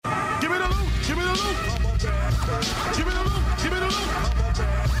Give me the loop. Give me the loop. Give me the loop.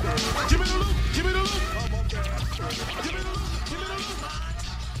 Give me the loop. Give me the loop. Give me the loop. Give me the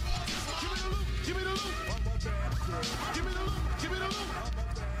loop. Give me the loop.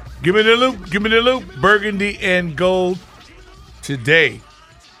 Give me the loop. Give me the loop. Give me the loop. Burgundy and gold today.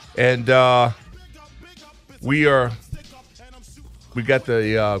 And we got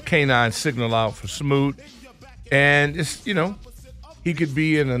the canine signal out for Smoot. And it's, he could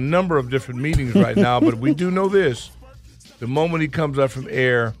be in a number of different meetings right now, but we do know this. The moment he comes up from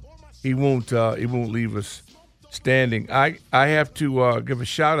air, he won't leave us standing. I have to give a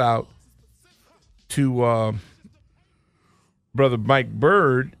shout out to brother Mike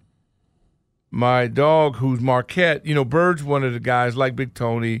Bird, my dog, who's Marquette. Bird's one of the guys like Big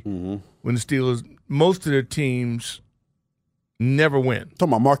Tony. Mm-hmm. When the Steelers, most of their teams never win. Talking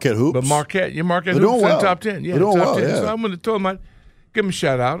about Marquette Hoops? But Marquette Hoops in the top 10. Yeah, top well, 10. Yeah. So I'm going to tell him, give him a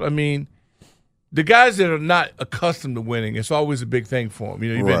shout out. I mean, the guys that are not accustomed to winning, it's always a big thing for them.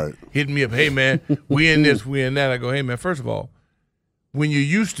 You've been hitting me up, hey, man, we in this, we in that. I go, hey, man, first of all, when you're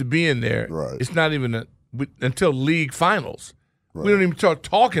used to being there, it's not even until league finals. Right. We don't even start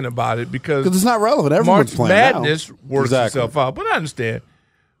talking about it because it's not relevant. Everyone's March playing Madness now. Works itself out. But I understand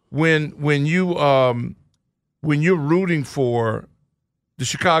when you're rooting for the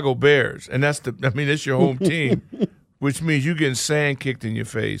Chicago Bears, and that's your home team, which means you're getting sand kicked in your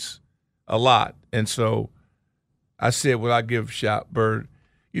face a lot. And so I said, well, I give Bird,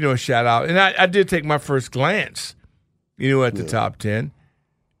 a shout out. And I did take my first glance, at the top 10.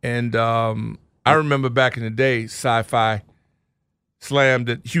 And I remember back in the day, Sci-Fi slammed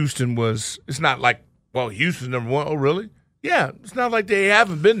that Houston it's not like, well, Houston's number one. Oh, really? Yeah, it's not like they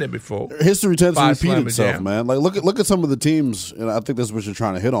haven't been there before. History tends to repeat itself, man. Like look at some of the teams, and I think that's what you're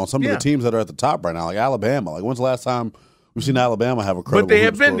trying to hit on. Some of the teams that are at the top right now, like Alabama. Like when's the last time we've seen Alabama have a credible? But they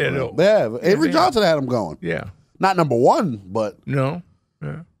have been there though. They have. Avery Johnson had them going. Yeah, not number one, but no.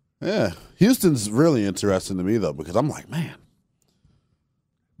 Yeah. Houston's really interesting to me though because I'm like, man.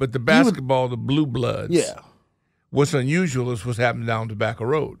 But the basketball, the blue bloods. Yeah. What's unusual is what's happening down Tobacco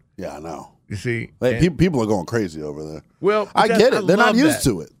Road. Yeah, I know. You see, people are going crazy over there. Well, I get it. They're not used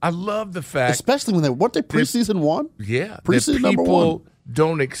to it. I love the fact, especially when they preseason one. Yeah, preseason number one. People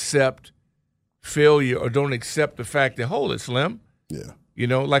don't accept failure or don't accept the fact that hold it, Slim. Yeah,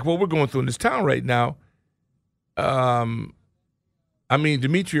 like what we're going through in this town right now.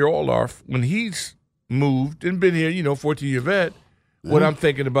 Dmitry Orlov, when he's moved and been here, 14-year vet. What I'm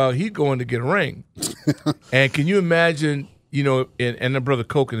thinking about, he's going to get a ring. And can you imagine? And the brother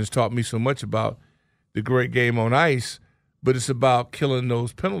Koken has taught me so much about the great game on ice, but it's about killing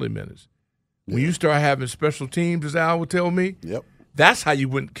those penalty minutes. Yeah. When you start having special teams, as Al would tell me, that's how you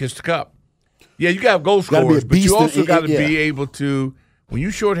wouldn't kiss the cup. Yeah, you got to have goal scorers, but you also got to be able to, when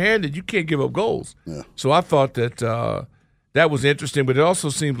you're shorthanded, you can't give up goals. Yeah. So I thought that that was interesting, but it also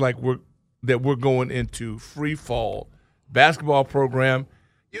seems like we're going into free fall basketball program.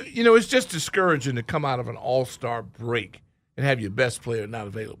 It's just discouraging to come out of an all-star break and have your best player not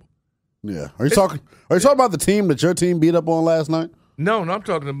available. Yeah. Are you talking about the team that your team beat up on last night? No, I'm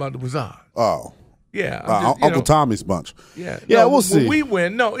talking about the Wizards. Oh. Yeah. Uncle Tommy's bunch. Yeah. Yeah, we'll see. When we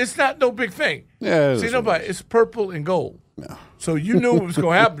win, it's not no big thing. Yeah. See, it's purple and gold. Yeah. So you knew it was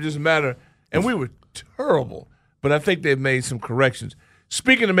going to happen. It doesn't matter. And we were terrible. But I think they've made some corrections.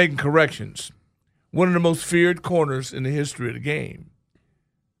 Speaking of making corrections, one of the most feared corners in the history of the game.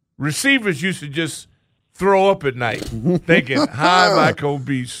 Receivers used to just throw up at night thinking, hi, Michael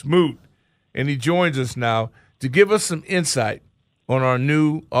B. Smoot. And he joins us now to give us some insight on our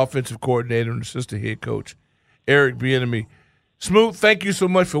new offensive coordinator and assistant head coach, Eric Bieniemy. Smoot, thank you so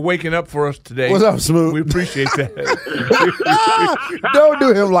much for waking up for us today. What's up, Smoot? We appreciate that. Don't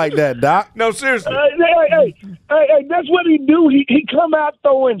do him like that, Doc. No, seriously. Hey, that's what he do. He come out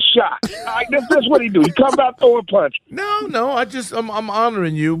throwing shots. That's what he do. He come out throwing punch. No, I'm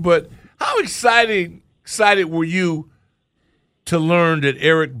honoring you, but how excited were you to learn that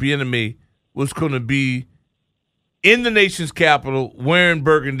Eric Bieniemy was going to be in the nation's capital, wearing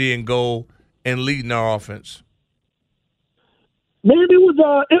burgundy and gold, and leading our offense? Man, it was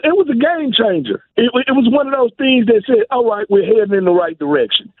a game changer. It was one of those things that said, all right, we're heading in the right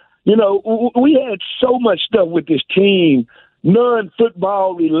direction. We had so much stuff with this team,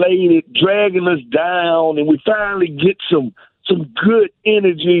 non-football related, dragging us down, and we finally get some good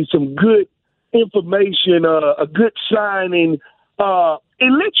energy, some good information, a good signing.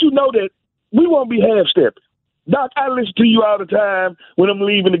 It lets you know that we won't be half-stepping. Doc, I listen to you all the time when I'm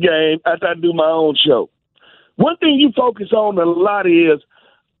leaving the game after I do my own show. One thing you focus on a lot is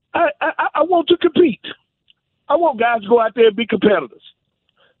I want to compete. I want guys to go out there and be competitors.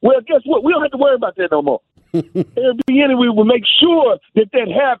 Well, guess what? We don't have to worry about that no more. Airbnb will make sure that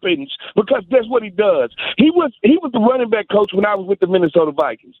happens because that's what he does. He was the running back coach when I was with the Minnesota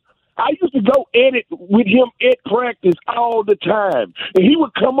Vikings. I used to go at it with him at practice all the time, and he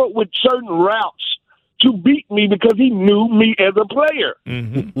would come up with certain routes to beat me because he knew me as a player.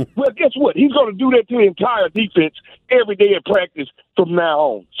 Mm-hmm. Well, guess what? He's going to do that to the entire defense every day at practice from now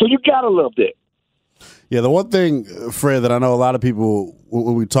on. So you got to love that. Yeah, the one thing, Fred, that I know a lot of people,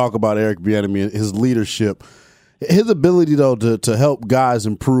 when we talk about Eric Bieniemy, his leadership, his ability, though, to help guys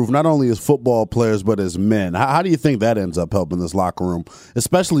improve, not only as football players, but as men. How do you think that ends up helping this locker room,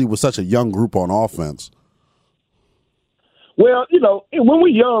 especially with such a young group on offense? Well, when we're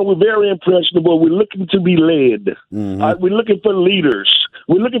young, we're very impressionable. We're looking to be led. Mm-hmm. We're looking for leaders.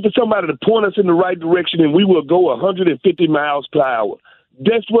 We're looking for somebody to point us in the right direction, and we will go 150 miles per hour.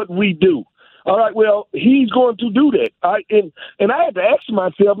 That's what we do. All right, well, he's going to do that. And I had to ask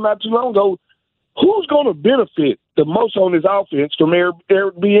myself not too long ago, who's going to benefit the most on this offense from Eric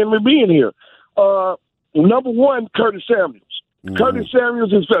Bieniemy being here? Number one, Curtis Samuels. Mm-hmm. Curtis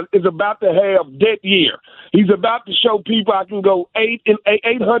Samuels is about to have that year. He's about to show people I can go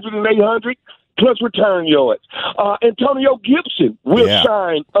 800 and 800 plus return yards. Antonio Gibson will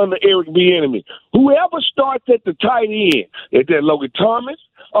shine under Eric Bieniemy. Whoever starts at the tight end, at that Logan Thomas,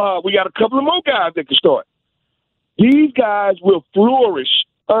 we got a couple of more guys that can start. These guys will flourish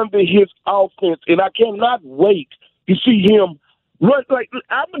under his offense, and I cannot wait to see him run. Like,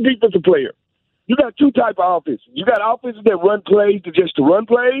 I'm a defensive player. You got two types of offenses. You got offenses that run plays to run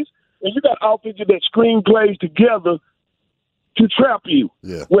plays, and you got offenses that screen plays together to trap you.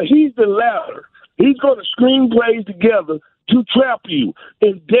 Yeah. Well, he's the latter. He's going to screen plays together to trap you,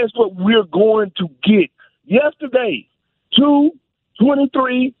 and that's what we're going to get. Yesterday,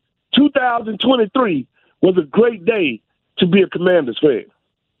 2023 was a great day to be a Commanders fan.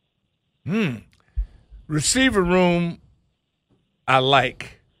 Receiver room, I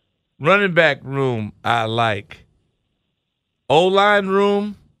like. Running back room, I like. O-line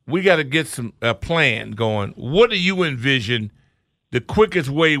room, we got to get a plan going. What do you envision the quickest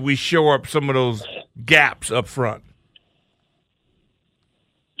way we shore up some of those gaps up front?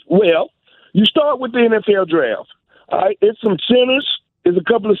 Well, you start with the NFL draft. All right, it's some centers. There's a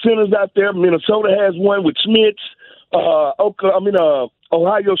couple of centers out there. Minnesota has one with Smith. Ohio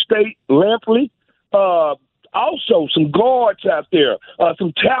State, Lampley. Also, some guards out there,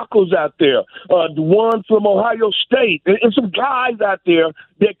 some tackles out there, the one from Ohio State, and some guys out there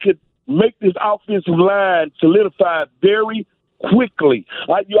that could make this offensive line solidify very quickly.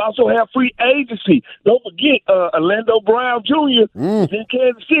 You also have free agency. Don't forget Orlando Brown Jr. is in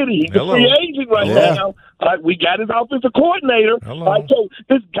Kansas City. He's a free agent right now. We got his offensive coordinator. So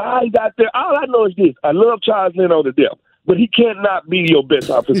there's guys out there. All I know is this. I love Charles Leno to death. But he cannot be your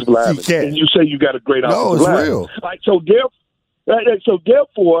best offensive lineman. And you say you got a great offensive lineman. No, it's real. So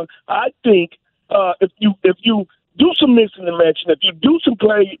therefore, I think if you do some mixing and matching, if you do some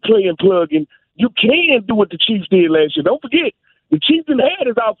play and plugging, you can do what the Chiefs did last year. Don't forget, the Chiefs didn't have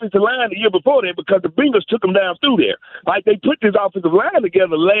his offensive line the year before that because the Bengals took them down through there. They put this offensive line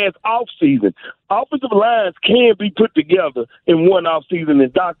together last offseason. Offensive lines can be put together in one offseason,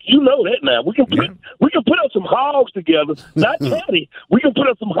 and Doc, you know that now. We can put up some hogs together, not Teddy. We can put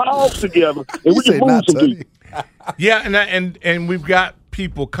up some hogs together, and we can move some people. Yeah, and we've got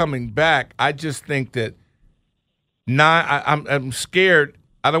people coming back. I just think that I'm scared.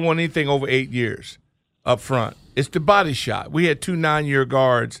 I don't want anything over 8 years up front. It's the body shot. We had 2 9-year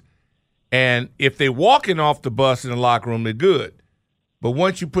guards, and if they're walking off the bus in the locker room, they're good. But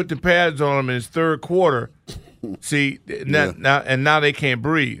once you put the pads on them in his third quarter, now they can't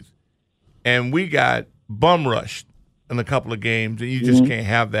breathe. And we got bum rushed in a couple of games, and you just can't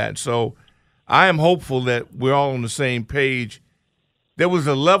have that. So I am hopeful that we're all on the same page. There was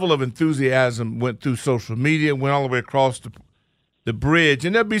a level of enthusiasm went through social media, went all the way across the bridge,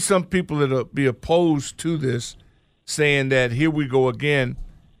 and there'll be some people that will be opposed to this, saying that here we go again,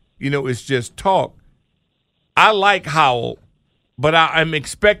 it's just talk. I like Howell, but I'm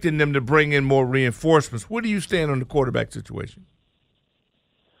expecting them to bring in more reinforcements. Where do you stand on the quarterback situation?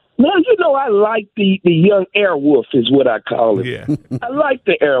 Well, I like the young Airwolf is what I call him. Yeah. I like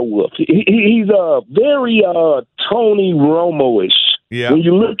the Airwolf. He's very Tony Romo-ish. Yeah. When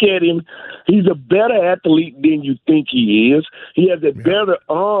you look at him, he's a better athlete than you think he is. He has a better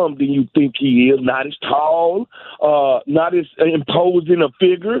arm than you think he is. Not as tall, not as imposing a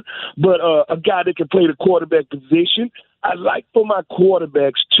figure, but a guy that can play the quarterback position. I like for my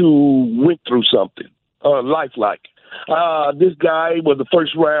quarterbacks to went through something lifelike. This guy was a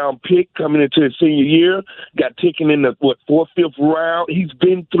first-round pick coming into his senior year, got taken in the, fourth, fifth round. He's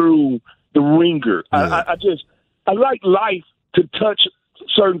been through the ringer. Yeah. I like life to touch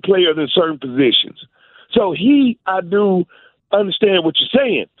certain players in certain positions. So I do understand what you're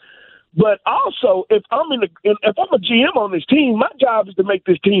saying. But also, if I'm a GM on this team, my job is to make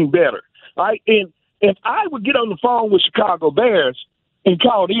this team better. Right? And if I would get on the phone with Chicago Bears and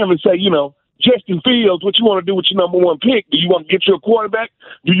call them and say, Justin Fields, what you want to do with your number one pick? Do you want to get you a quarterback?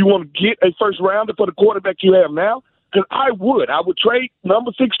 Do you want to get a first rounder for the quarterback you have now? Because I would trade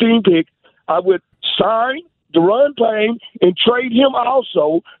number 16 pick. I would sign Daron Payne and trade him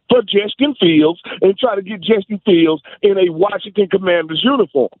also for Justin Fields and try to get Justin Fields in a Washington Commanders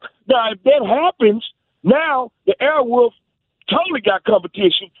uniform. Now, if that happens, now the Airwolf totally got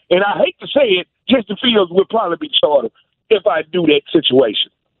competition, and I hate to say it, Justin Fields would probably be shorter if I do that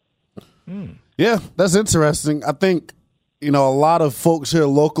situation. Yeah, that's interesting. I think, a lot of folks here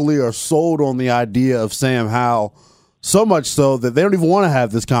locally are sold on the idea of Sam Howell, so much so that they don't even want to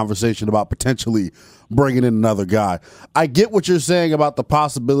have this conversation about potentially bringing in another guy. I get what you're saying about the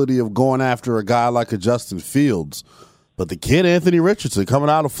possibility of going after a guy like a Justin Fields, but the kid Anthony Richardson coming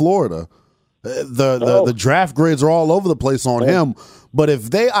out of Florida, the draft grades are all over the place on him. But if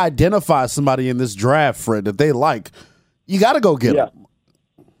they identify somebody in this draft, Fred, that they like, you got to go get him.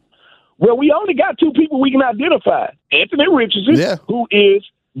 Well, we only got two people we can identify. Anthony Richardson, who is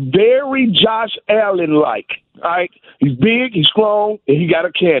very Josh Allen-like. All right? He's big, he's strong, and he got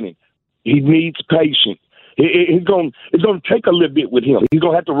a cannon. He needs patience. It's going to take a little bit with him. He's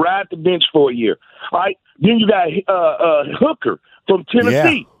going to have to ride the bench for a year. All right? Then you got Hooker from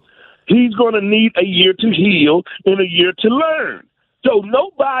Tennessee. Yeah. He's going to need a year to heal and a year to learn. So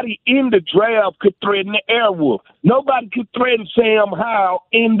nobody in the draft could threaten the Airwolf. Nobody could threaten Sam Howell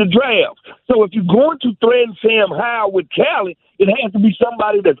in the draft. So if you're going to threaten Sam Howell with Cali, it has to be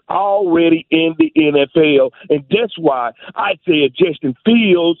somebody that's already in the NFL. And that's why I said Justin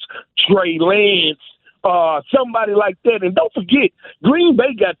Fields, Trey Lance, somebody like that. And don't forget, Green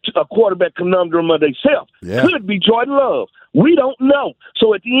Bay got a quarterback conundrum of themselves. Yeah. Could be Jordan Love. We don't know.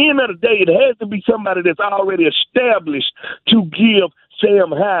 So at the end of the day, it has to be somebody that's already established to give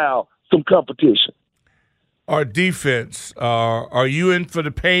Sam Howell some competition. Our defense, are you in for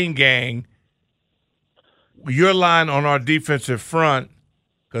the pain gang? Your line on our defensive front,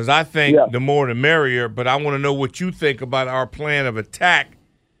 because I think the more the merrier, but I want to know what you think about our plan of attack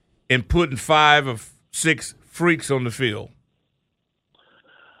and putting 5 or 6 freaks on the field.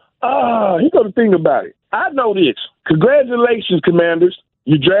 Here's the thing about it. I know this. Congratulations, Commanders.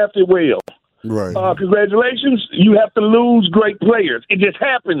 You drafted well. Right. Congratulations. You have to lose great players. It just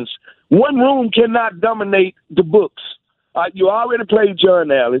happens. One room cannot dominate the books. You already played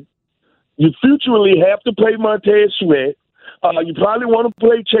John Allen. You futurely have to play Montez Sweat. You probably want to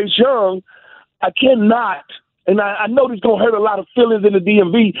play Chase Young. I cannot, and I know this is going to hurt a lot of feelings in the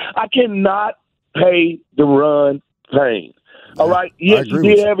DMV, I cannot pay Daron Payne. All right? Yes, he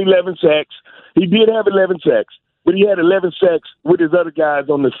did have 11 sacks. He did have 11 sacks, but he had 11 sacks with his other guys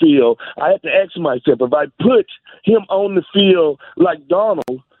on the field. I have to ask myself, if I put him on the field like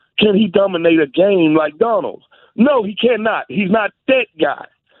Donald, can he dominate a game like Donald? No, he cannot. He's not that guy.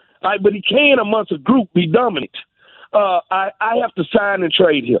 All right, but he can, amongst a group, be dominant. I have to sign and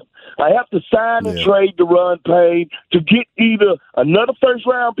trade him. I have to sign and trade Daron Payne to get either another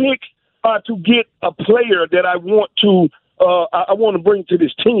first-round pick or to get a player that I want to bring to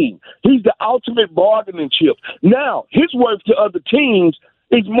this team. He's the ultimate bargaining chip. Now, his worth to other teams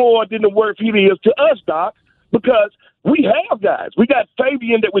is more than the worth he is to us, Doc, because we have guys. We got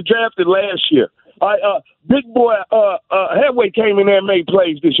Fabian that we drafted last year. Big boy Headway came in there and made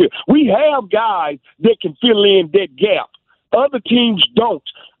plays this year. We have guys that can fill in that gap. Other teams don't.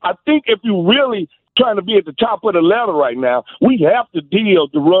 I think if you're really trying to be at the top of the ladder right now, we have to deal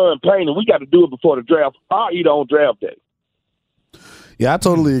Daron Payne, and we got to do it before the draft or either on draft day. Yeah, I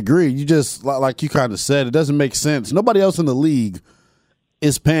totally agree. You just, like you kind of said, it doesn't make sense. Nobody else in the league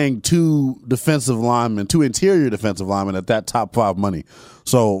is paying 2 interior defensive linemen at that top 5 money.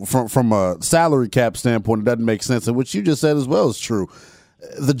 So from a salary cap standpoint, it doesn't make sense. And what you just said as well is true.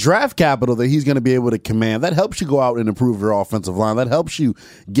 The draft capital that he's going to be able to command, that helps you go out and improve your offensive line. That helps you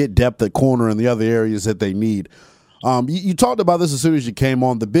get depth at corner and the other areas that they need. You talked about this as soon as you came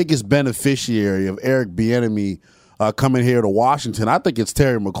on. The biggest beneficiary of Eric Bieniemy coming here to Washington, I think it's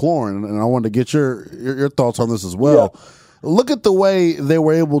Terry McLaurin, and I wanted to get your thoughts on this as well. Yeah. Look at the way they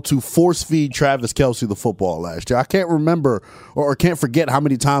were able to force-feed Travis Kelce the football last year. I can't remember or can't forget how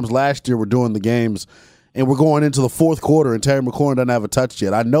many times last year we're doing the games and we're going into the fourth quarter and Terry McLaurin doesn't have a touch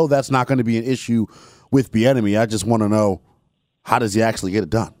yet. I know that's not going to be an issue with Bieniemy. I just want to know, how does he actually get it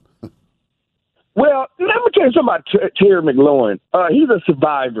done? Well, let me tell you something about Terry McLaurin. He's a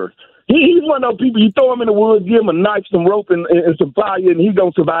survivor. He's one of those people, you throw him in the woods, give him a knife, some rope, and some fire, and he's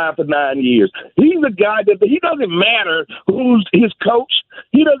going to survive for 9 years. He's a guy that he doesn't matter who's his coach.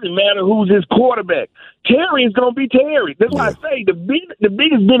 He doesn't matter who's his quarterback. Terry is going to be Terry. That's why I say the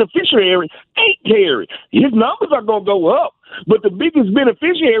biggest beneficiary ain't Terry. His numbers are going to go up, but the biggest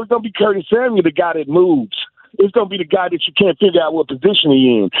beneficiary is going to be Curtis Samuel, the guy that moves. It's going to be the guy that you can't figure out what position he's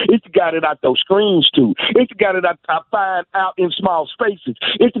in. It's the guy that I throw screens to. It's the guy that I find out in small spaces.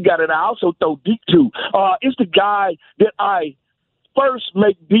 It's the guy that I also throw deep to. It's the guy that I first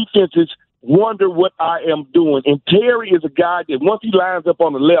make defenses wonder what I am doing. And Terry is a guy that once he lines up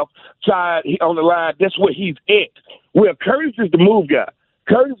on the left side, on the line, that's where he's at. Well, Curtis is the move guy.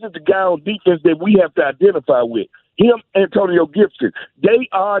 Curtis is the guy on defense that we have to identify with. Him, Antonio Gibson, they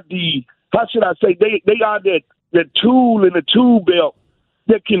are the – how should I say? They are that tool in the tool belt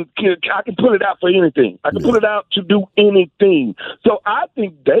that I can pull it out for anything. I can pull it out to do anything. So I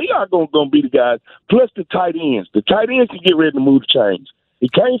think they are going to be the guys, plus the tight ends. The tight ends can get ready to move the chains.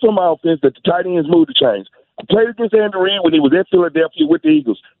 It came from my offense that the tight ends move the chains. I played against Andrew Reid when he was at Philadelphia with the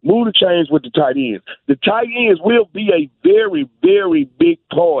Eagles. Move the chains with the tight ends. The tight ends will be a very, very big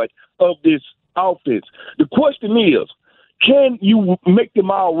part of this offense. The question is, can you make them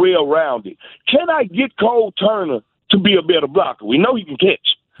all well-rounded? Can I get Cole Turner to be a better blocker? We know he can catch.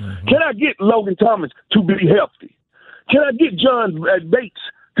 Mm-hmm. Can I get Logan Thomas to be healthy? Can I get John Bates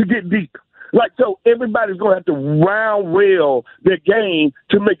to get deep? So everybody's going to have to round rail their game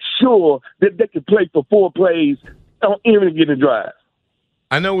to make sure that they can play for 4 plays on any given drive.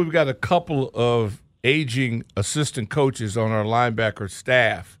 I know we've got a couple of aging assistant coaches on our linebacker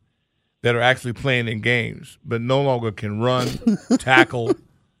staff that are actually playing in games, but no longer can run, tackle,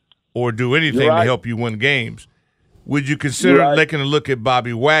 or do anything to help you win games. Would you consider taking a look at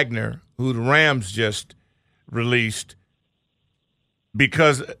Bobby Wagner, who the Rams just released?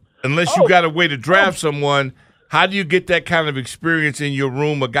 Because unless you got a way to draft someone, how do you get that kind of experience in your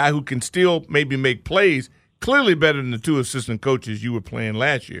room, a guy who can still maybe make plays, clearly better than the 2 assistant coaches you were playing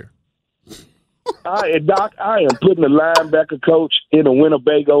last year? Doc, I am putting a linebacker coach in a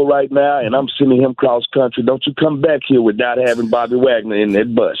Winnebago right now, and I'm sending him cross country. Don't you come back here without having Bobby Wagner in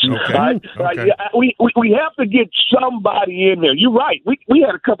that bus. Okay. We have to get somebody in there. You're right. We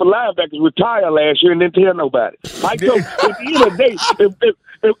had a couple linebackers retire last year and didn't tell nobody. So at the end of the day,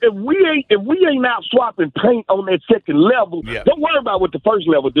 if we ain't out swapping paint on that second level, don't worry about what the first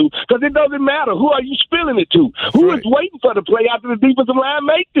level do, because it doesn't matter. Who are you spilling it to? That's Who is waiting for the play after the defensive line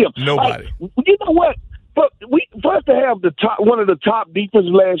make them? Nobody. You know what? But for us to have one of the top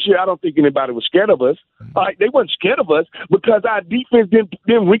defenses last year, I don't think anybody was scared of us. They weren't scared of us because our defense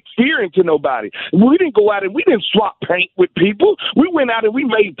didn't wreak fear into nobody. We didn't go out and we didn't swap paint with people. We went out and we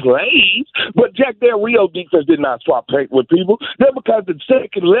made plays, but Jack Del Rio defense did not swap paint with people. That's because the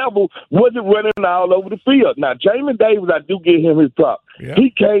second level wasn't running all over the field. Now, Jamin Davis, I do give him his prop. Yeah.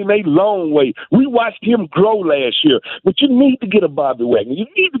 He came a long way. We watched him grow last year. But you need to get a Bobby Wagner. You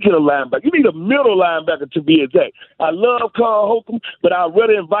need to get a linebacker. You need a middle linebacker to be exact. I love Carl Holcomb, but I'd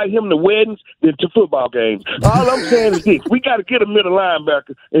rather invite him to weddings than to football games. All I'm saying is this. We got to get a middle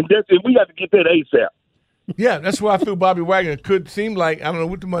linebacker, and we got to get that ASAP. Yeah, that's why I feel Bobby Wagner could seem like, I don't know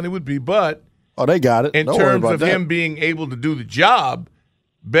what the money would be, but they got it. In terms of him being able to do the job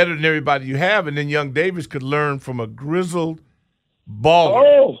better than everybody you have, and then young Davis could learn from a grizzled baller.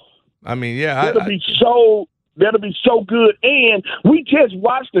 Oh, I mean, yeah. That'll be so good. And we just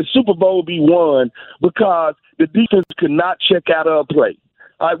watched the Super Bowl be won because the defense could not check out a play.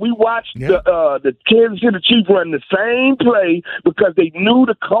 We watched the Kansas City Chiefs run the same play because they knew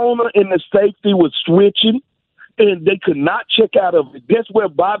the corner and the safety was switching, and they could not check out of it. That's where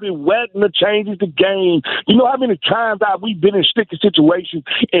Bobby Wagner changes the game. You know how many times we've been in sticky situations,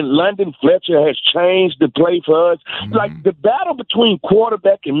 and London Fletcher has changed the play for us? Mm-hmm. Like, the battle between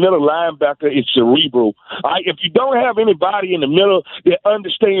quarterback and middle linebacker is cerebral. If you don't have anybody in the middle that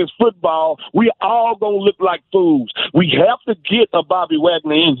understands football, we're all going to look like fools. We have to get a Bobby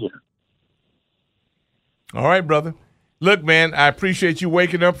Wagner in here. All right, brother. Look, man, I appreciate you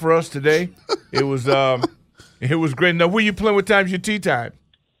waking up for us today. It was It was great. Now, where you playing? What time's your tea time?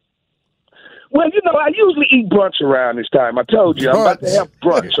 Well, I usually eat brunch around this time. I told you, I'm about to have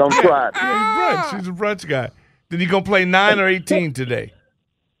brunch on Friday. Brunch. He's a brunch guy. Then you going to play 9 or 18 today?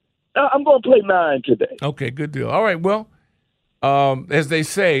 I'm going to play 9 today. Okay, good deal. All right, well, as they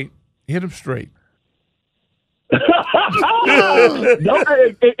say, hit them straight. don't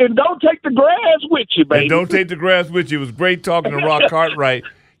take the grass with you, baby. And don't take the grass with you. It was great talking to Rock Cartwright.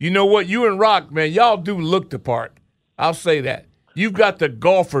 You know what? You and Rock, man, y'all do look the part. I'll say that. You've got the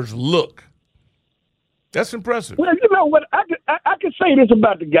golfer's look. That's impressive. Well, you know what? I can say this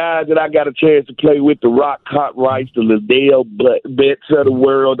about the guys that I got a chance to play with: the Rock Cartwrights, the Liddell Betts of the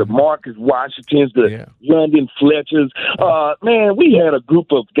world, the Marcus Washingtons, the London Fletchers. Man, we had a group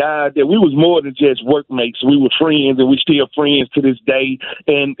of guys that we was more than just workmates. We were friends, and we're still friends to this day.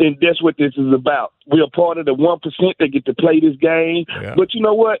 And that's what this is about. We're part of the 1% that get to play this game. Yeah. But you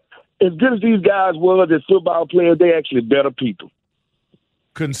know what? As good as these guys were as football players, they actually better people.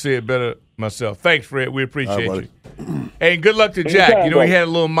 Couldn't say it better myself. Thanks, Fred. We appreciate you. Hey, good luck to Jack. Anytime, he had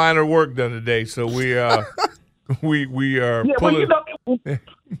a little minor work done today, so we are pulling. Well,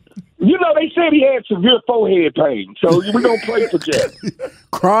 they said he had severe forehead pain, so we're gonna pray for Jack.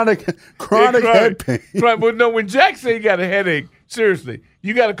 chronic head pain. Right, but no, when Jack said he got a headache, seriously,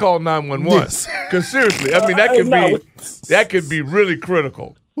 you got to call 911. Because seriously, I mean that could be really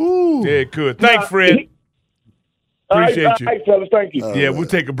critical. Ooh. Yeah, it could. Thanks, Fred. Appreciate you. All right, fellas. Thank you. Yeah, we'll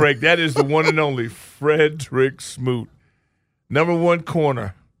take a break. That is the one and only Frederick Smoot, #1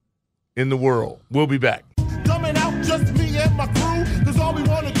 corner in the world. We'll be back. Coming out, just me and my crew, because all we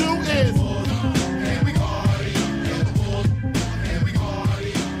want to do is.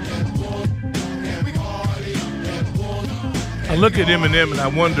 I look at Eminem and I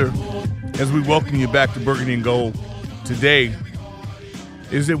wonder, as we welcome you back to Burgundy and Gold today,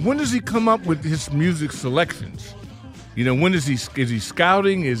 is that when does he come up with his music selections? You know, when is he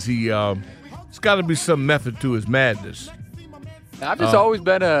scouting? Is he? It's got to be some method to his madness. I've just always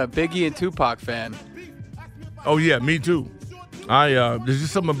been a Biggie and Tupac fan. Oh yeah, me too. There's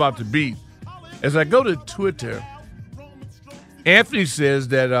just something about the beat. As I go to Twitter, Anthony says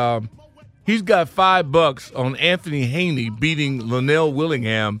that he's got $5 on Anthony Haney beating Linnell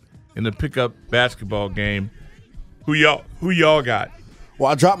Willingham in the pickup basketball game. Who y'all got? Well,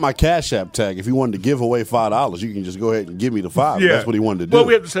 I dropped my Cash App tag. If you wanted to give away $5, you can just go ahead and give me the $5. Yeah. That's what he wanted to do. Well,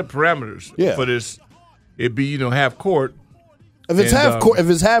 we have to set parameters for this. It'd be, half court. If it's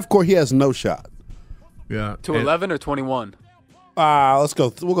half court, he has no shot. Yeah. To 11 or 21? Let's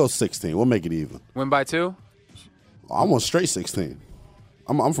go. We'll go 16. We'll make it even. Win by 2? I'm on straight 16.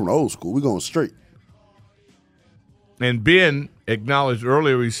 I'm from the old school. We're going straight. And Ben acknowledged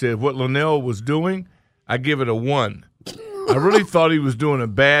earlier, he said, what Linnell was doing, I give it a 1. I really thought he was doing a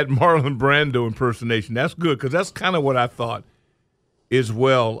bad Marlon Brando impersonation. That's good, because that's kind of what I thought as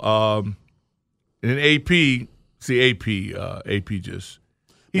well. And AP just –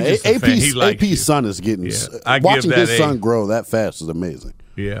 he's just a fan. He likes AP's son is getting watching his son grow that fast is amazing.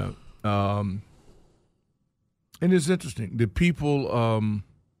 Yeah. And it's interesting. The people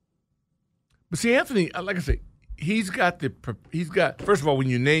but see, Anthony, like I say, he's got first of all, when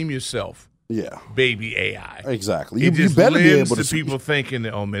you name yourself Baby AI. Exactly. You better be able to people thinking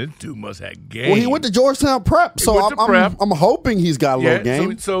that, oh man, this dude must have game. Well, he went to Georgetown Prep, so I'm hoping he's got a little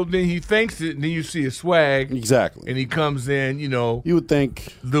game. So then he thinks it, and then you see his swag. Exactly. And he comes in, you would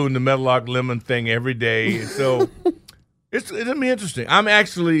think doing the Medlock Lemon thing every day. And so it's gonna be interesting. I'm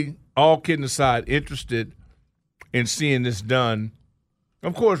actually, all kidding aside, interested in seeing this done.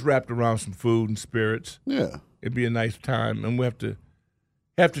 Of course, wrapped around some food and spirits. Yeah. It'd be a nice time, and we have to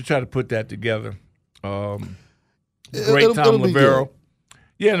try to put that together. Great Tom Lavero.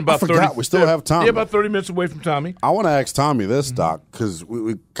 Yeah, in about 30. We still have time. Yeah, about 30 minutes away from Tommy. I want to ask Tommy this, Doc, because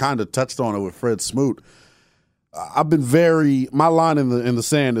we kind of touched on it with Fred Smoot. I've been my line in the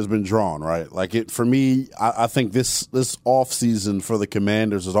sand has been drawn, right? Like for me, I think this offseason for the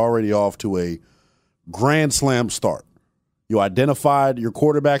Commanders is already off to a grand slam start. You identified your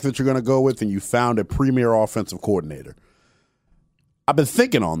quarterback that you're going to go with, and you found a premier offensive coordinator. I've been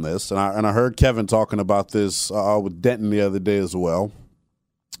thinking on this, and I heard Kevin talking about this with Denton the other day as well.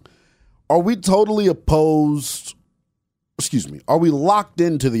 Are we totally opposed? Are we locked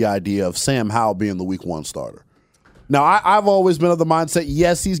into the idea of Sam Howell being the Week 1 starter? Now, I've always been of the mindset,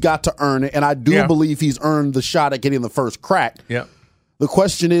 yes, he's got to earn it, and I do believe he's earned the shot at getting the first crack. Yeah. The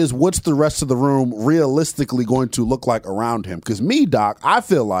question is, what's the rest of the room realistically going to look like around him? Because me, Doc, I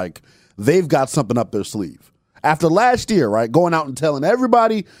feel like they've got something up their sleeve. After last year, right, going out and telling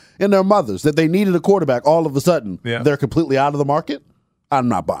everybody and their mothers that they needed a quarterback, all of a sudden they're completely out of the market. I'm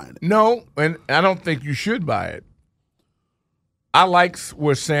not buying it. No, and I don't think you should buy it. I like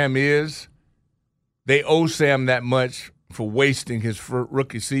where Sam is. They owe Sam that much for wasting his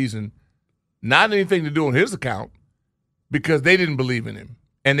rookie season. Not anything to do on his account, because they didn't believe in him.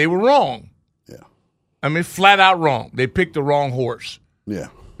 And they were wrong. Yeah. I mean, flat out wrong. They picked the wrong horse. Yeah.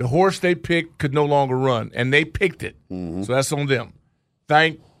 The horse they picked could no longer run, and they picked it. Mm-hmm. So that's on them.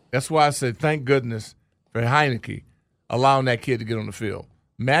 That's why I said thank goodness for Heineke allowing that kid to get on the field.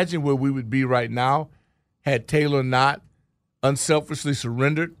 Imagine where we would be right now had Taylor not unselfishly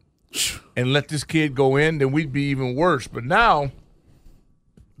surrendered and let this kid go in, then we'd be even worse. But now,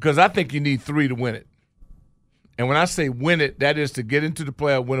 because I think you need 3 to win it. And when I say win it, that is to get into the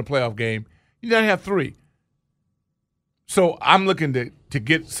playoff, win a playoff game. You got to have 3. So I'm looking to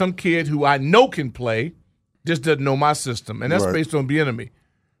get some kid who I know can play, just doesn't know my system. And that's Right. based on Bieniemy.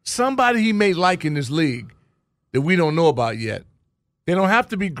 Somebody he may like in this league that we don't know about yet. They don't have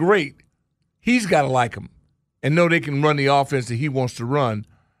to be great. He's got to like them and know they can run the offense that he wants to run.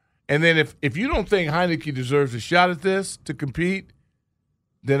 And then if you don't think Heineke deserves a shot at this to compete,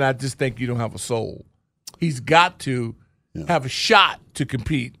 then I just think you don't have a soul. He's got to have a shot to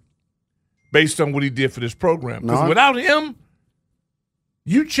compete based on what he did for this program. Because without him,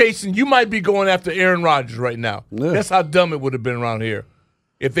 you might be going after Aaron Rodgers right now. Yeah. That's how dumb it would have been around here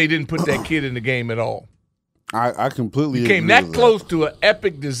if they didn't put that kid in the game at all. I completely He came agree that with close to an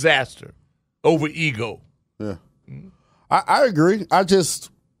epic disaster over ego. Yeah. I agree. I just,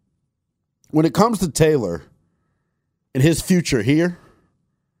 when it comes to Taylor and his future here,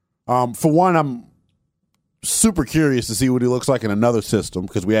 for one, I'm super curious to see what he looks like in another system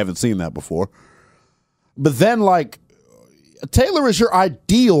because we haven't seen that before. But then, like, Taylor is your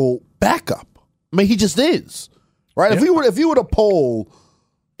ideal backup. I mean, he just is, right? Yeah. If you were to poll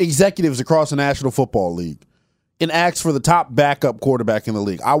executives across the National Football League and ask for the top backup quarterback in the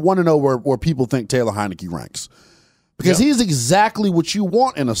league, I want to know where people think Taylor Heineke ranks. Because he's exactly what you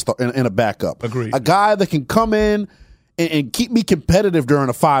want in a backup. Agreed. A guy that can come in and keep me competitive during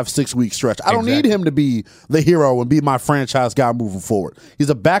a 5-6 week stretch. I don't need him to be the hero and be my franchise guy moving forward. He's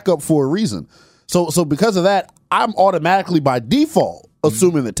a backup for a reason. So because of that, I'm automatically by default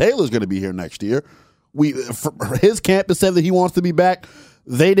assuming that Taylor's going to be here next year. His camp has said that he wants to be back.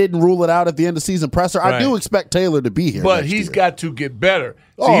 They didn't rule it out at the end of season presser. Right. I do expect Taylor to be here. But next he's year. got to get better.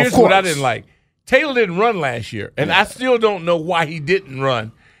 See, Oh, here's of what I course. didn't like. Taylor didn't run last year, and I still don't know why he didn't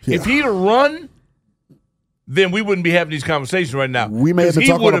run. Yeah. If he'd have run, then we wouldn't be having these conversations right now. We may have been 'Cause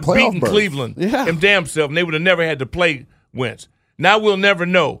talking he would about a have playoff beaten berth. Cleveland Yeah. and damn self, and they would have never had to play Wentz. Now we'll never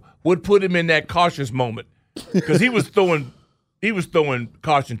know what put him in that cautious moment because he was throwing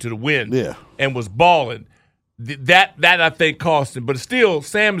caution to the wind and was balling. That I think cost him. But still,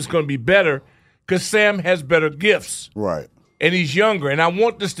 Sam is going to be better because Sam has better gifts. Right. And he's younger, and I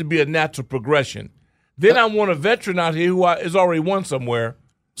want this to be a natural progression. Then I want a veteran out here who has already won somewhere.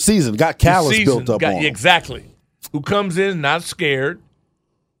 Got callus built up on him. Exactly. Who comes in not scared,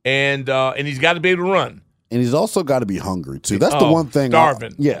 and he's got to be able to run. And he's also got to be hungry, too. That's the one thing.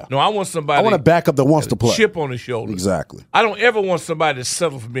 Starving. Yeah. No, I want somebody. I want a backup that wants to play. Chip on his shoulder. Exactly. I don't ever want somebody to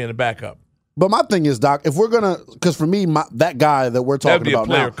settle for being a backup. But my thing is, Doc, if we're going to – because for me, that guy that we're That'd talking be a about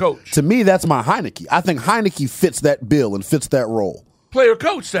player now, coach. To me, that's my Heineke. I think Heineke fits that bill and fits that role. Player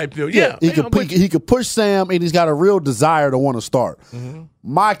coach type deal. Yeah. He could push Sam, and he's got a real desire to want to start. Mm-hmm.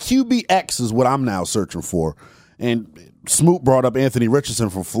 My QBX is what I'm now searching for. And Smoot brought up Anthony Richardson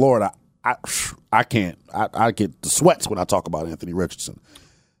from Florida. I can't. I get the sweats when I talk about Anthony Richardson.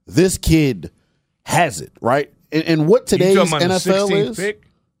 This kid has it, right? And what today's You talking about the NFL 16th is. pick?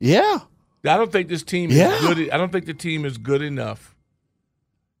 Yeah. I don't think this team is good. I don't think the team is good enough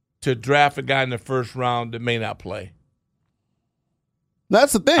to draft a guy in the first round that may not play.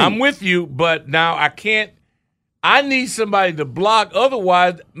 That's the thing. I'm with you, but now I can't. I need somebody to block.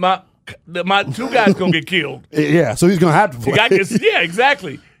 Otherwise, my two guys gonna get killed. Yeah, so he's gonna have to play. Yeah,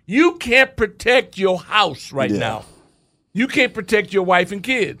 exactly. You can't protect your house right now. You can't protect your wife and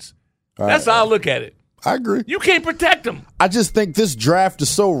kids. That's how I look at it. I agree. You can't protect them. I just think this draft is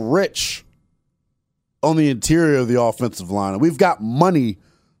so rich on the interior of the offensive line, and we've got money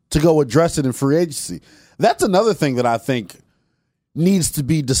to go address it in free agency. That's another thing that I think needs to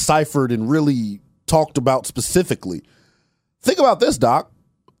be deciphered and really talked about specifically. Think about this, Doc.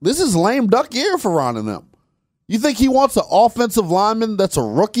 This is lame duck year for Ron and them. You think he wants an offensive lineman that's a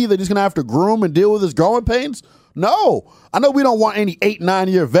rookie that he's going to have to groom and deal with his growing pains? No. I know we don't want any 8-9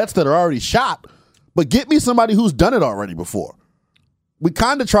 year vets that are already shot, but get me somebody who's done it already before. We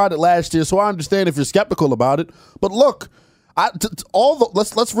kind of tried it last year, so I understand if you're skeptical about it. But look,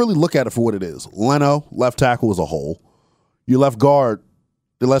 let's really look at it for what it is. Leno, left tackle, is a hole. Your left guard,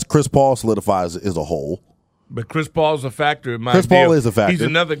 unless Chris Paul solidifies, is a hole. But Chris Paul's a factor in my Chris Paul is a factor. He's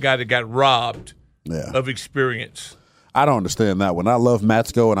another guy that got robbed of experience. I don't understand that one. I love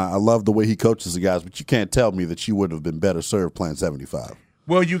Matsko, and I love the way he coaches the guys, but you can't tell me that you would have been better served playing 75.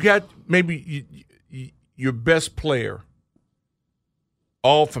 Well, you got maybe your best player,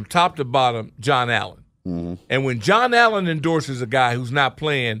 all from top to bottom, John Allen. Mm-hmm. And when John Allen endorses a guy who's not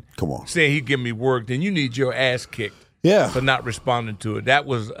playing, come on, saying he'd give me work, then you need your ass kicked. Yeah. for not responding to it. That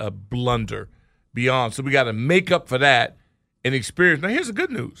was a blunder beyond. So we got to make up for that and experience. Now, here's the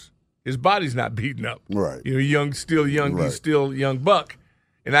good news. His body's not beaten up. Right. Still young. Right. He's still a young buck,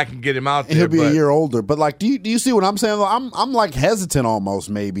 and I can get him out there. He'll be a year older. But, like, do you see what I'm saying? I'm like, hesitant almost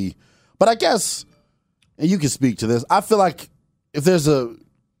maybe. But I guess, and you can speak to this, I feel like if there's a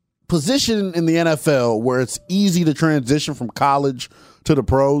position in the NFL where it's easy to transition from college to the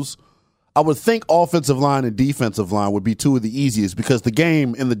pros, I would think offensive line and defensive line would be two of the easiest because the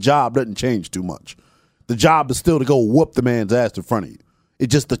game and the job doesn't change too much. The job is still to go whoop the man's ass in front of you. It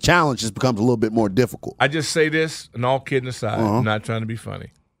just, the challenge just becomes a little bit more difficult. I just say this, and all kidding aside, I'm not trying to be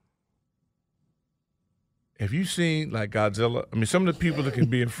funny. Have you seen, like, Godzilla? I mean, some of the people that can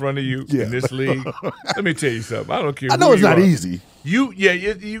be in front of you in this league, let me tell you something. I don't care. I know it's not easy. You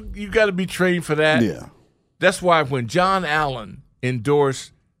got to be trained for that. Yeah. That's why when John Allen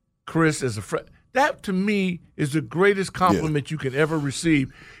endorsed Chris as a friend, that to me is the greatest compliment you can ever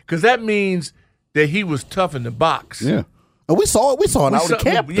receive, because that means that he was tough in the box. Yeah. And we saw it out in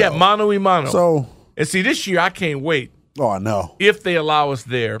camp. Yeah, though. mano a mano. So, and see, this year I can't wait. Oh, I know. If they allow us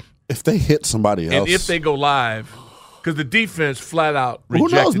there. If they hit somebody else. And if they go live, because the defense flat out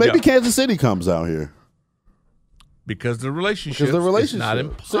rejected. Who knows? Maybe Kansas City comes out here. Because the relationship is not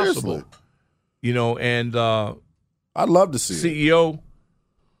impossible. Seriously. And I'd love to see it. CEO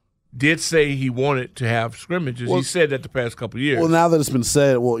did say he wanted to have scrimmages. He said that the past couple of years. Well, now that it's been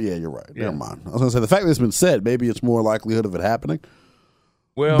said, you're right. Yeah. Never mind. I was going to say, the fact that it's been said, maybe it's more likelihood of it happening.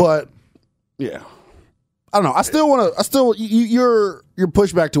 Well, but, yeah. I don't know. I still want to. Your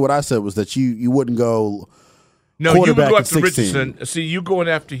pushback to what I said was that you wouldn't go. No, you would go at after 16. Richardson. See, you going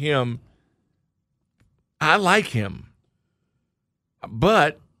after him. I like him,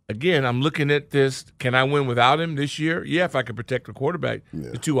 but again, I'm looking at this. Can I win without him this year? Yeah, if I can protect the quarterback,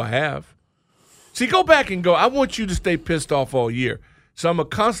 the two I have. See, go back and go. I want you to stay pissed off all year. So I'm going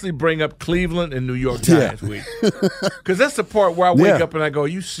to constantly bring up Cleveland and New York Giants week. Because that's the part where I wake up and I go, are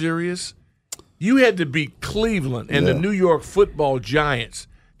you serious? You had to beat Cleveland and the New York football Giants.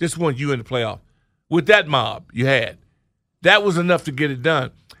 This one you in the playoff. With that mob you had. That was enough to get it done.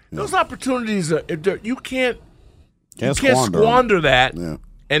 Those opportunities, you can't squander that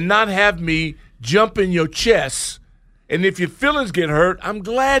and not have me jump in your chest. And if your feelings get hurt, I'm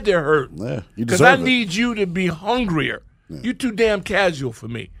glad they're hurt. Yeah, you because deserve I need you to be hungrier. Yeah. You're too damn casual for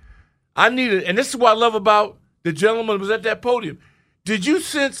me. I need it. And this is what I love about the gentleman who was at that podium. Did you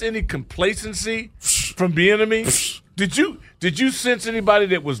sense any complacency from being to me? Did you sense anybody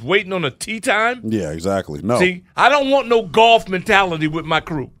that was waiting on a tea time? Yeah, exactly. No. See, I don't want no golf mentality with my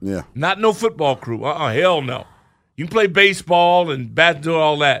crew. Yeah. Not no football crew. Hell no. You can play baseball and basketball,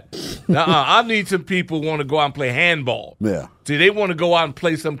 all that. I need some people who want to go out and play handball. Yeah. See, they want to go out and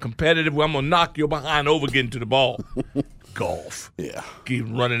play some competitive where I'm going to knock your behind over getting to the ball. Golf. Yeah. Keep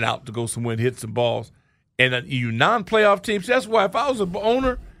running out to go somewhere and hit some balls. And you non-playoff teams, that's why if I was an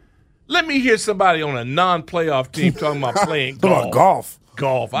owner, let me hear somebody on a non-playoff team talking about playing golf.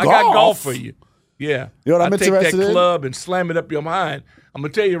 Golf. I got golf for you. Yeah. You know what I'm interested take that in? club and slam it up your behind. I'm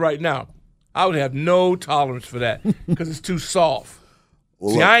going to tell you right now, I would have no tolerance for that because it's too soft.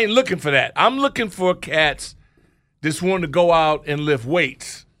 Well, See, look. I ain't looking for that. I'm looking for cats that's wanting to go out and lift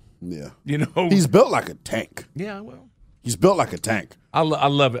weights. Yeah. He's built like a tank. Yeah, well. He's built like a tank. I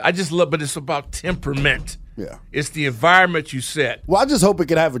love it. I just love, but it's about temperament. Yeah. It's the environment you set. Well, I just hope it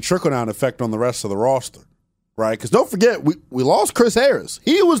could have a trickle-down effect on the rest of the roster, right? Because don't forget, we lost Chris Harris.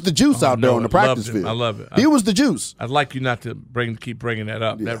 He was the juice out there on the practice field. I love it. He was the juice. I'd like you not to keep bringing that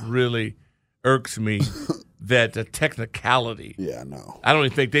up. Yeah. That really irks me, that the technicality. Yeah, no. I don't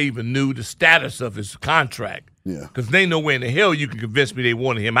even think they even knew the status of his contract. Yeah. Because they know where in the hell you can convince me they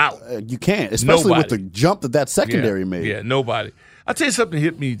wanted him out. You can't, especially Nobody. with the jump that secondary made. Yeah, nobody. I'll tell you something that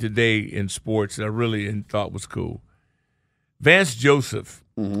hit me today in sports that I really thought was cool. Vance Joseph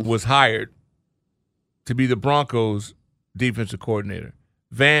was hired to be the Broncos' defensive coordinator.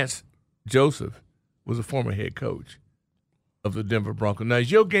 Vance Joseph was a former head coach of the Denver Broncos. Now,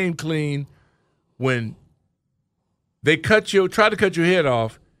 is your game clean when they try to cut your head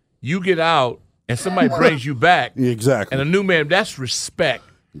off, you get out, and somebody brings you back? Yeah, exactly. And a new man, that's respect.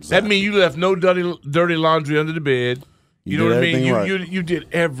 Exactly. That means you left no dirty laundry under the bed. You know what I mean? You did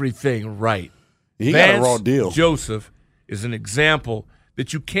everything right. He Vance got a raw deal. Joseph is an example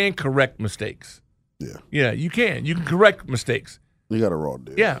that you can correct mistakes. Yeah. Yeah, you can. You can correct mistakes. He got a raw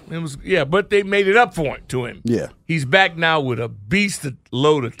deal. Yeah, but they made it up for it to him. Yeah. He's back now with a beast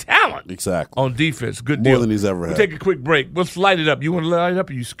load of talent. Exactly. On defense. Good deal. More than he's ever had. We'll take a quick break. Let's light it up. You want to light it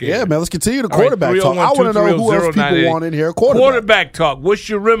up or you scared? Yeah, man, let's continue the All right, quarterback talk. I want to know who else people want in here. Quarterback talk. What's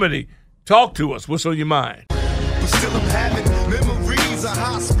your remedy? Talk to us. What's on your mind? but still I'm having memories of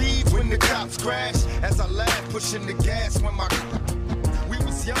high speed when the cops crash. As I laugh, pushing the gas when we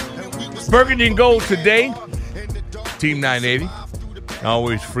was young and we was Burgundy and Gold today. Team 980.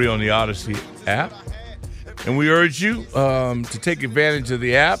 Always free on the Odyssey app. And we urge you to take advantage of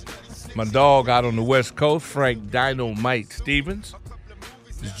the app. My dog out on the West Coast, Frank Dynamite Stevens,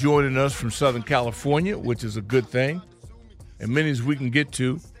 is joining us from Southern California, which is a good thing, and many as we can get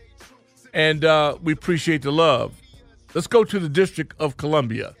to. And we appreciate the love. Let's go to the District of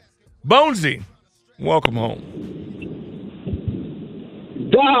Columbia. Bonesy, welcome home.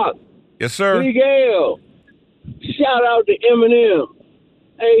 Doc. Yes, sir. Big L. Shout out to Eminem.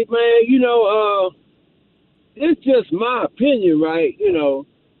 Hey, man, it's just my opinion, right?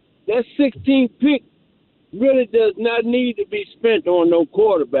 That 16th pick really does not need to be spent on no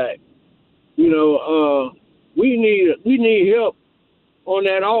quarterback. We need help on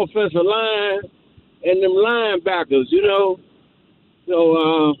that offensive line and them linebackers,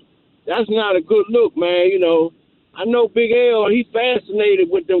 So that's not a good look, man. I know Big L, he's fascinated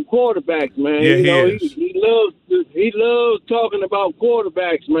with them quarterbacks, man. Yeah, he loves talking about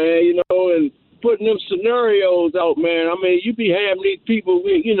quarterbacks, man, and putting them scenarios out, man. I mean, you be having these people,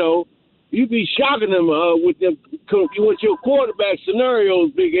 you be shocking them with your quarterback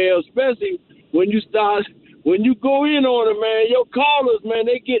scenarios, Big L, especially when you go in on them, man. Your callers, man,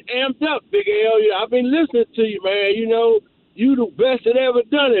 they get amped up, Big L. I've been listening to you, man. You the best that ever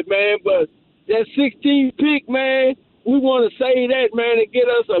done it, man. But that 16th pick, man, we want to say that, man, and get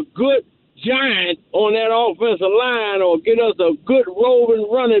us a good giant on that offensive line or get us a good roving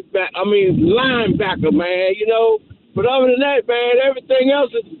linebacker, man, But other than that, man, everything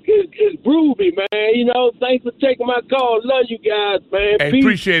else is groovy, man. Thanks for taking my call. Love you guys, man. Hey, Peace.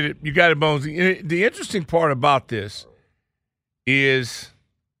 appreciate it. You got it, Bonesy. The interesting part about this is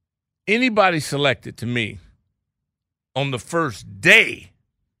anybody selected to me on the first day,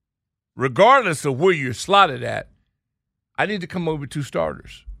 regardless of where you're slotted at, I need to come up with 2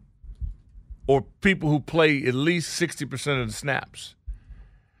 starters or people who play at least 60% of the snaps.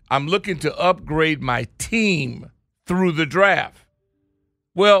 I'm looking to upgrade my team through the draft.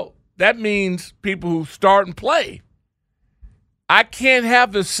 Well, that means people who start and play. I can't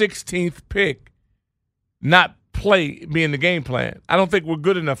have the 16th pick not be in the game plan. I don't think we're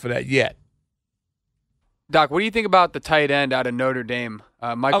good enough for that yet. Doc, what do you think about the tight end out of Notre Dame,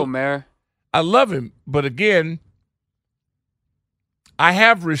 Michael Mayer? I love him, but again, I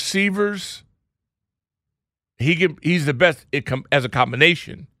have receivers. He's the best as a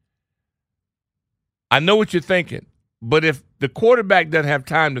combination. I know what you're thinking, but if the quarterback doesn't have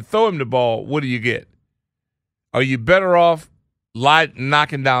time to throw him the ball, what do you get? Are you better off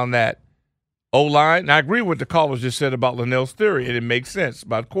knocking down that O-line? And I agree with what the callers just said about Linnell's theory, and it makes sense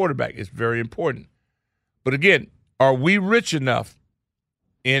about quarterback. It's very important. But again, are we rich enough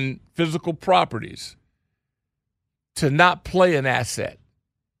in physical properties to not play an asset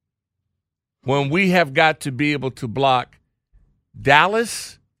when we have got to be able to block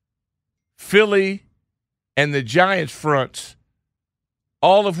Dallas, Philly, and the Giants fronts,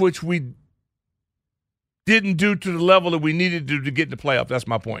 all of which we didn't do to the level that we needed to get in the playoff? That's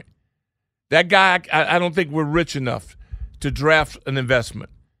my point. That guy, I don't think we're rich enough to draft an investment.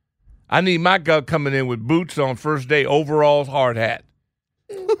 I need my guy coming in with boots on first day, overalls, hard hat.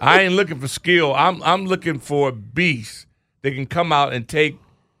 I ain't looking for skill. I'm looking for a beast that can come out and take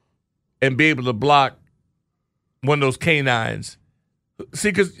and be able to block one of those canines. See,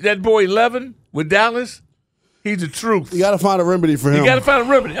 because that boy 11 with Dallas, he's the truth. You got to find a remedy for him. You got to find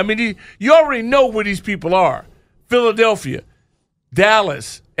a remedy. I mean, you already know where these people are. Philadelphia,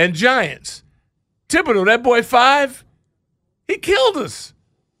 Dallas, and Giants. Thibodeau, that boy 5, he killed us.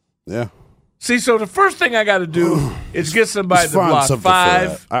 Yeah. See, so the first thing I got to do is get somebody to block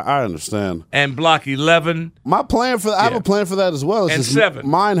 5. I understand. And block 11. My plan for I have a plan for that as well. It's and just 7.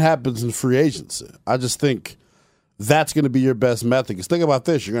 Mine happens in free agency. I just think that's going to be your best method. Because think about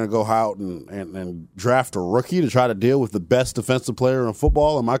this. You're going to go out and draft a rookie to try to deal with the best defensive player in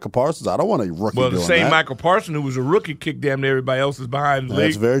football and Michael Parsons. I don't want a rookie doing that. Well, the same Michael Parsons who was a rookie kicked damn near everybody else's behind the league.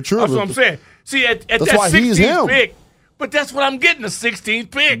 That's very true. That's what I'm saying. See, at that why he's 16th him. pick, but that's what I'm getting, the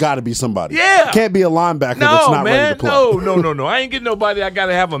 16th pick. Got to be somebody. Yeah. Can't be a linebacker that's not ready to play. No. I ain't getting nobody. I got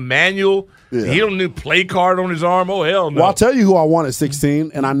to have a manual. Yeah. He don't need a play card on his arm. Oh, hell no. Well, I'll tell you who I want at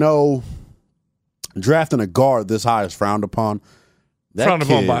 16, and I know drafting a guard this high is frowned upon. Frowned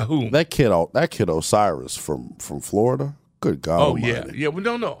upon by whom? That kid Osiris from Florida. Good God. Oh, almighty. yeah.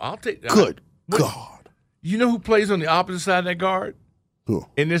 Well, no. I'll take that. Good God. You know who plays on the opposite side of that guard Who?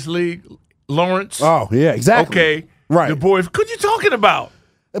 in this league? Lawrence. Oh, yeah, exactly. Okay. Right. The boys. What you talking about?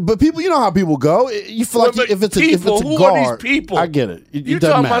 But people, you know how people go. You feel like if it's a who guard, are these people? I get it. You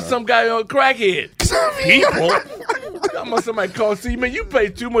talking about some guy on crackhead? People. Talking about somebody called. See, man, you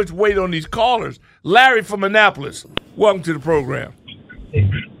place too much weight on these callers. Larry from Annapolis, welcome to the program.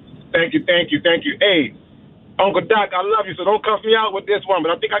 Thank you. Hey, Uncle Doc, I love you, so don't cuss me out with this one.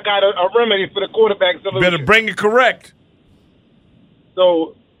 But I think I got a remedy for the quarterback solution. Better bring it correct.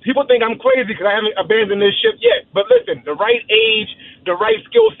 So people think I'm crazy because I haven't abandoned this ship yet. But listen, the right age, the right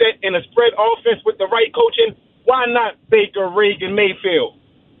skill set, and a spread offense with the right coaching, why not Baker, Reagan, Mayfield?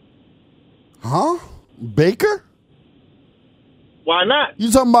 Huh? Baker? Why not?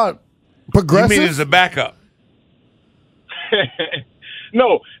 You talking about progressive? You mean as a backup?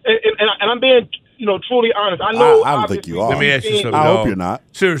 No, and I'm being, truly honest. I know. I don't think you are. Let me ask you something. I hope you're not.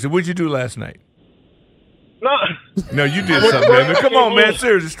 Seriously, what'd you do last night? No, you did something, man. Come on, man.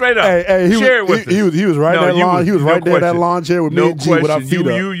 Seriously, straight up. Hey, share it with us. He was right there. He was right there in that lawn chair with me and G with our feet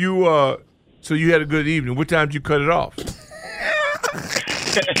up. So you had a good evening. What time did you cut it off?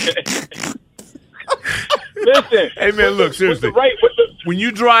 Listen. Hey, man, look, seriously. When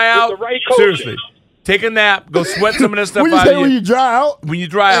you dry out, right seriously, take a nap, go sweat some of that stuff What you out say of you. when you dry out? When you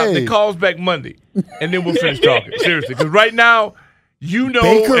dry out, they calls back Monday, and then we'll finish talking. Seriously, because right now,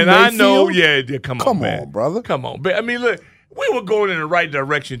 Baker and Mayfield? I know, yeah, come on, man. on, brother. Come on. But, I mean, look, we were going in the right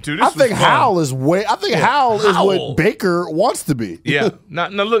direction, too. I think Howell is what Baker wants to be. Yeah.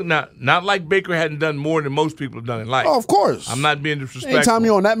 Not like Baker hadn't done more than most people have done in life. Oh, of course. I'm not being disrespectful. Anytime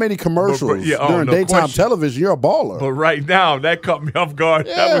you're on that many commercials during no daytime question. television, you're a baller. But right now, that caught me off guard.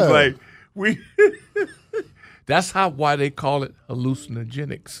 Yeah. That was like, that's why they call it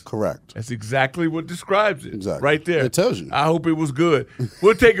hallucinogenics. Correct. That's exactly what describes it. Exactly. Right there. It tells you. I hope it was good.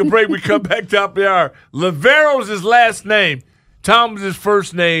 We'll take a break. We come back top of the hour. Lavero's his last name. Tom is his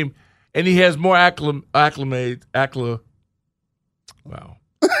first name. And he has more acclimates. Wow.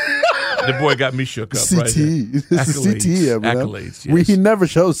 The boy got me shook up right there. Accolades, yes. He never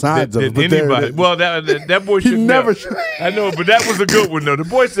shows signs of it. But anybody. Well, that boy should never. I know, but that was a good one, though. The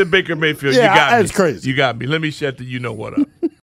boy said Baker Mayfield. Yeah, you got me. that's crazy. You got me. Let me shut the you know what up.